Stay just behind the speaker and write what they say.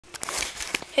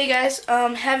Hey guys,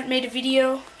 haven't made a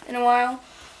video in a while,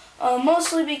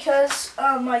 mostly because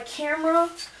my camera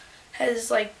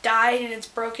has died and it's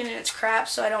broken and it's crap,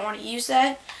 so I don't want to use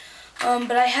that.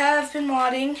 But I have been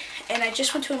modding, and I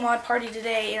just went to a mod party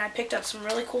today and I picked up some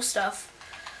really cool stuff.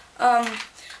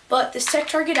 But this tech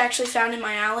target I actually found in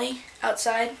my alley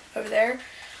outside over there.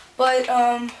 But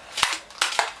I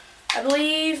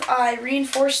believe I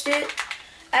reinforced it,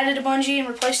 added a bungee, and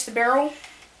replaced the barrel.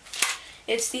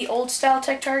 It's the old style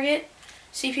tech target,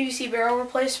 CPVC barrel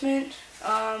replacement.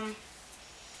 Hold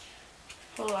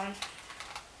on.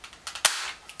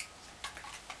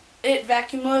 It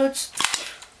vacuum loads.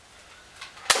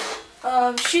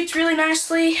 Shoots really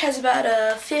nicely, has about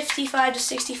a 55 to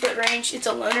 60 foot range. It's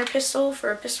a loaner pistol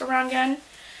for a pistol round gun,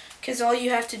 because all you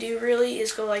have to do really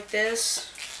is go like this,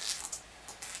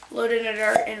 load it in a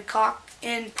dart and cock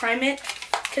and prime it,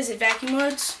 because it vacuum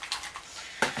loads.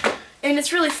 And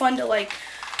it's really fun to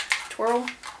twirl.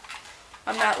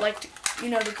 I'm not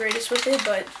the greatest with it,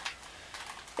 but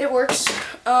it works.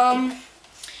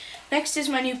 Next is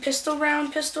my new pistol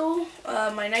round pistol,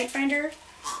 my Nightfinder.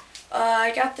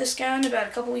 I got this gun about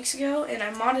a couple weeks ago, and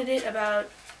I modded it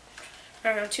about, I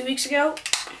don't know, 2 weeks ago.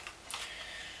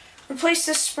 Replaced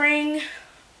the spring,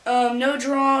 no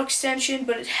draw extension,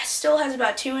 but it still has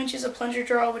about 2 inches of plunger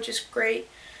draw, which is great.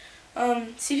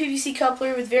 CPVC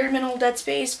coupler with very minimal dead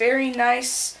space, very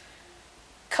nice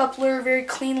coupler, very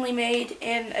cleanly made,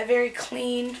 and a very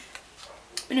clean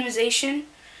minimization.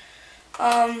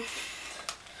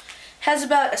 Has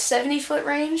about a 70 foot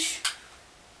range.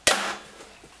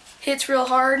 Hits real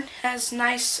hard, has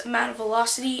nice amount of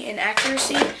velocity and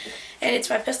accuracy, and it's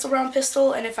my pistol round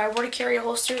pistol, and if I were to carry a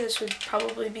holster, this would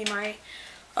probably be my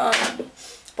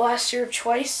blaster of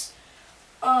choice.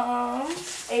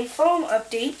 A foam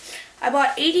update. I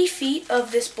bought 80 feet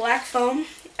of this black foam.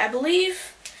 I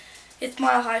believe it's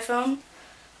Mile High foam,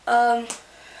 but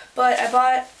I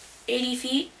bought 80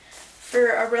 feet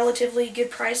for a relatively good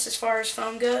price as far as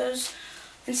foam goes.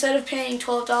 Instead of paying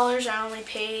 $12, I only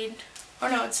paid, or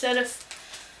no, instead of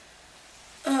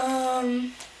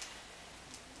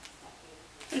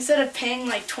paying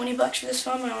like 20 bucks for this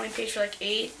foam, I only paid for like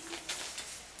 8.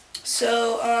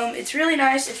 So it's really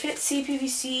nice. It fits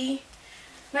CPVC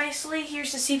nicely.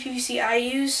 Here's the CPVC I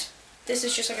use. This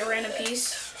is just like a random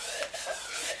piece.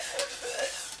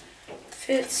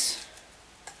 Fits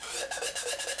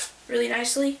really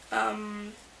nicely.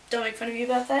 Don't make fun of you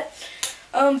about that.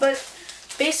 But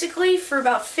basically, for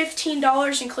about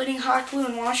 $15, including hot glue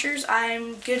and washers,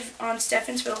 I'm good on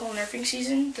Steffens for the whole nerfing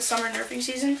season, the summer nerfing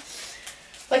season.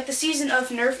 Like, the season of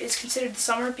nerf is considered the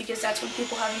summer because that's when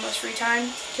people have the most free time,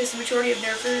 because the majority of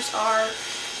nerfers are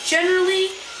generally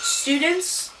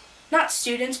students, not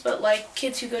students, but like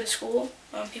kids who go to school,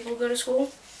 people who go to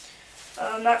school.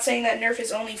 I'm not saying that nerf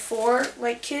is only for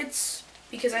like kids,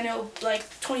 because I know like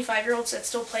 25-year-olds that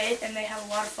still play it and they have a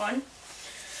lot of fun.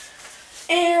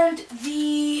 And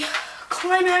the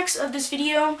climax of this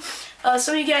video,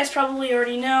 some of you guys probably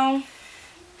already know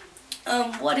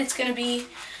what it's going to be,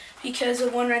 because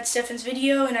of One Red Steffens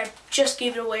video, and I just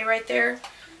gave it away right there,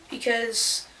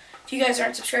 because if you guys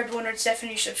aren't subscribed to One Red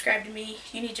Steffens, you subscribe to me,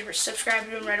 you need to subscribe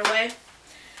to him right away.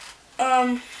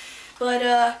 But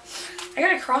I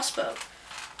got a crossbow,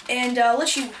 and I'll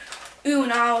let you ooh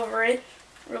and ah over it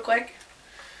real quick.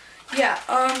 Yeah,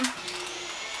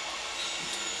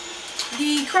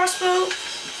 the crossbow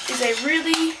is a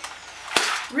really,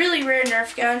 really rare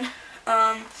Nerf gun.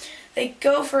 They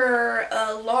go for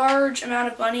a large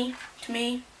amount of money to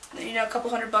me. You know, a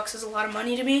couple $100 is a lot of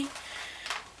money to me.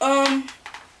 I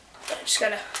just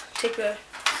gotta take the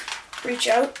breech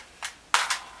out.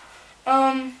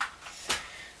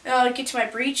 Get to my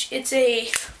breech. It's a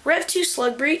Rev 2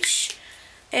 slug breech,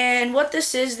 and what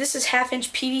this is 1/2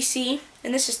 inch PVC,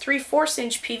 and this is 3/4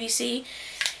 inch PVC,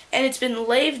 and it's been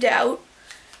laved out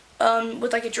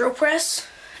with like a drill press,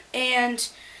 and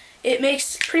it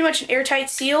makes pretty much an airtight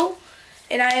seal.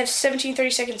 And I have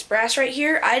 17/32 brass right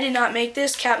here. I did not make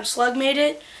this. Captain Slug made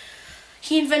it.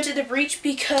 He invented the breech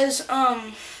because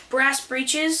brass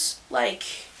breeches,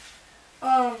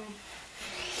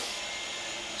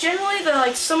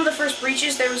 generally some of the first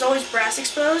breeches, there was always brass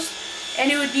exposed,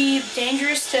 and it would be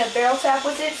dangerous to barrel tap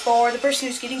with it for the person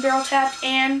who's getting barrel tapped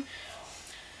and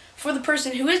for the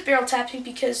person who is barrel tapping,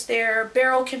 because their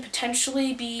barrel can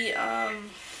potentially be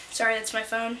sorry, that's my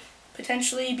phone,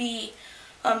 potentially be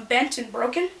bent and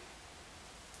broken.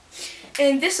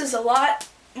 And this is a lot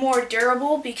more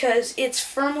durable because it's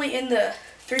firmly in the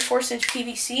 3/4 inch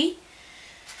PVC,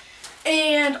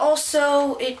 and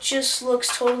also it just looks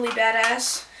totally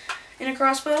badass in a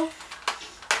crossbow.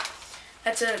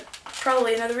 That's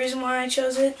probably another reason why I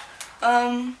chose it.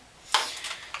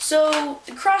 So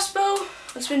the crossbow,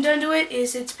 what's been done to it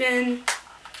is it's been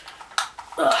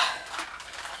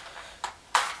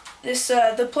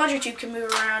the plunger tube can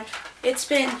move around. It's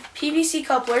been PVC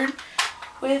couplered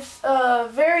with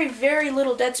very, very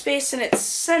little dead space, and it's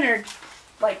centered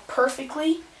like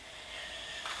perfectly.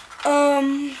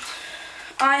 We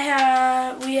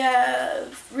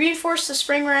have reinforced the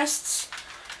spring rests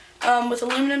with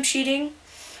aluminum sheeting.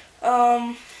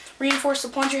 Reinforced the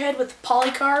plunger head with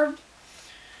polycarb,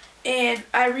 and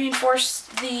I reinforced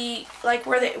the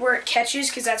where it catches,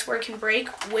 because that's where it can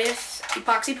break, with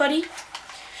epoxy putty.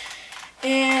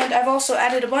 And I've also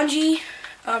added a bungee,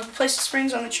 replaced the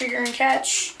springs on the trigger and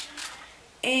catch,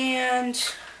 and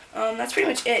that's pretty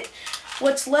much it.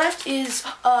 What's left is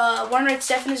One Red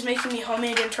Stefan is making me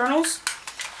homemade internals,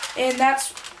 and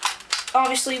that's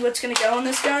obviously what's going to go in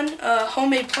this gun.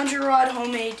 Homemade plunger rod,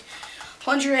 homemade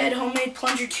plunger head, homemade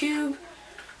plunger tube.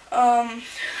 I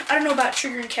don't know about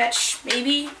trigger and catch,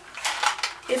 maybe.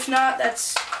 If not,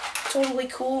 that's totally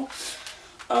cool.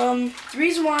 The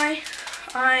reason why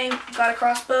I got a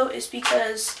crossbow is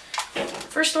because,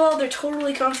 first of all, they're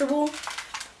totally comfortable.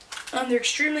 They're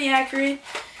extremely accurate.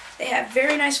 They have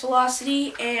very nice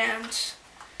velocity, and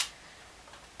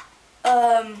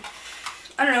I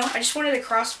don't know, I just wanted a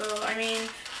crossbow. I mean,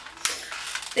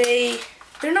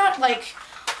 they're not like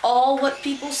all what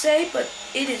people say, but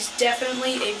it is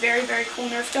definitely a very, very cool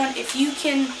Nerf gun. If you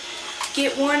can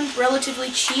get one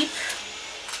relatively cheap,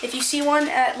 if you see one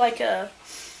at like a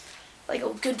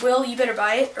Goodwill, you better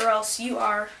buy it, or else you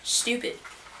are stupid.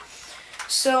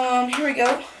 So here we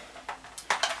go.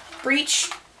 Breech,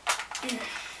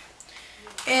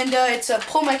 and it's a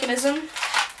pull mechanism.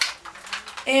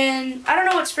 And I don't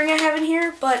know what spring I have in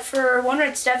here, but for One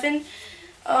Red Stefan,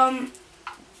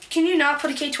 can you not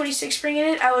put a K26 spring in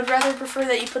it? I would rather prefer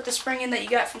that you put the spring in that you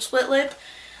got from Split Lip,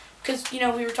 because, you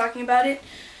know, we were talking about it.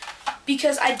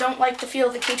 Because I don't like the feel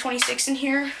of the K26 in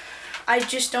here. I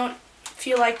just don't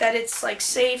feel like that it's like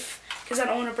safe, because I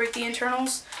don't want to break the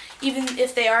internals, even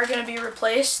if they are going to be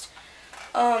replaced.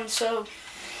 So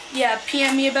yeah,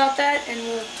 PM me about that, and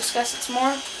we'll discuss it some more.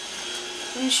 I'm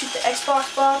going to shoot the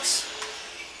Xbox box.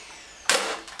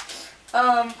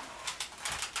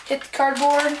 Hit the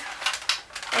cardboard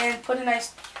and put a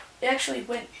nice, it actually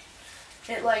went,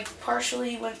 it like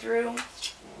partially went through.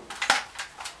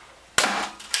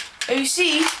 As you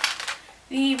see,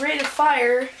 the rate of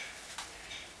fire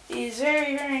is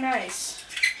very, very nice.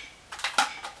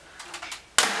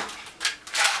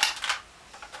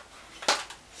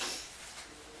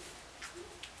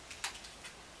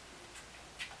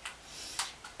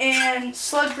 And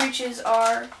slug breaches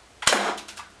are,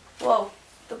 whoa,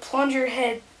 the plunger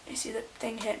head, you see that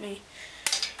thing hit me.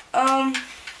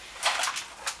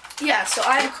 Yeah, so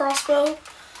I have a crossbow.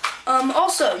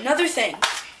 Also, another thing,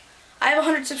 I have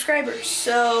 100 subscribers,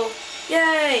 so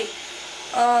yay.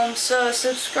 So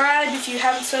subscribe if you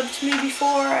haven't subbed to me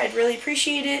before. I'd really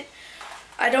appreciate it.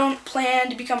 I don't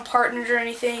plan to become partnered or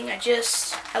anything.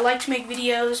 I like to make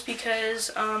videos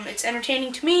because it's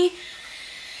entertaining to me,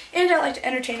 and I like to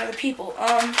entertain other people.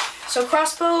 So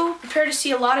crossbow, prepare to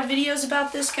see a lot of videos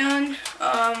about this gun.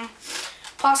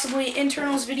 Possibly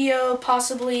internals video,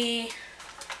 possibly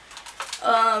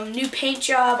new paint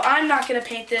job. I'm not going to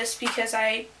paint this because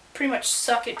I pretty much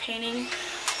suck at painting.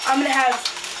 I'm going to have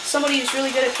somebody who's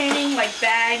really good at painting, like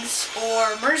Bags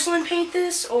or Merslin, paint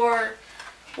this, or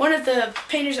one of the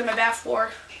painters at my bath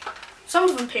floor. Some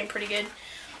of them paint pretty good.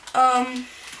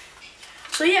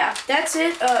 So yeah, that's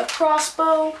it.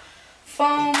 Crossbow,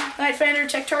 foam, Nightfinder,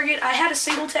 Tech Target. I had a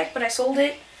single tech, but I sold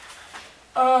it.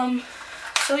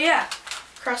 So yeah,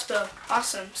 crossbow,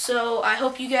 awesome. So I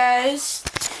hope you guys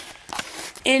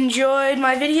enjoyed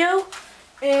my video,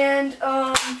 and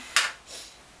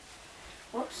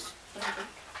whoops,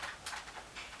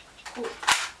 cool.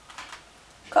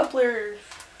 Coupler.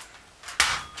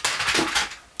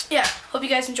 Yeah, hope you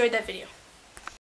guys enjoyed that video.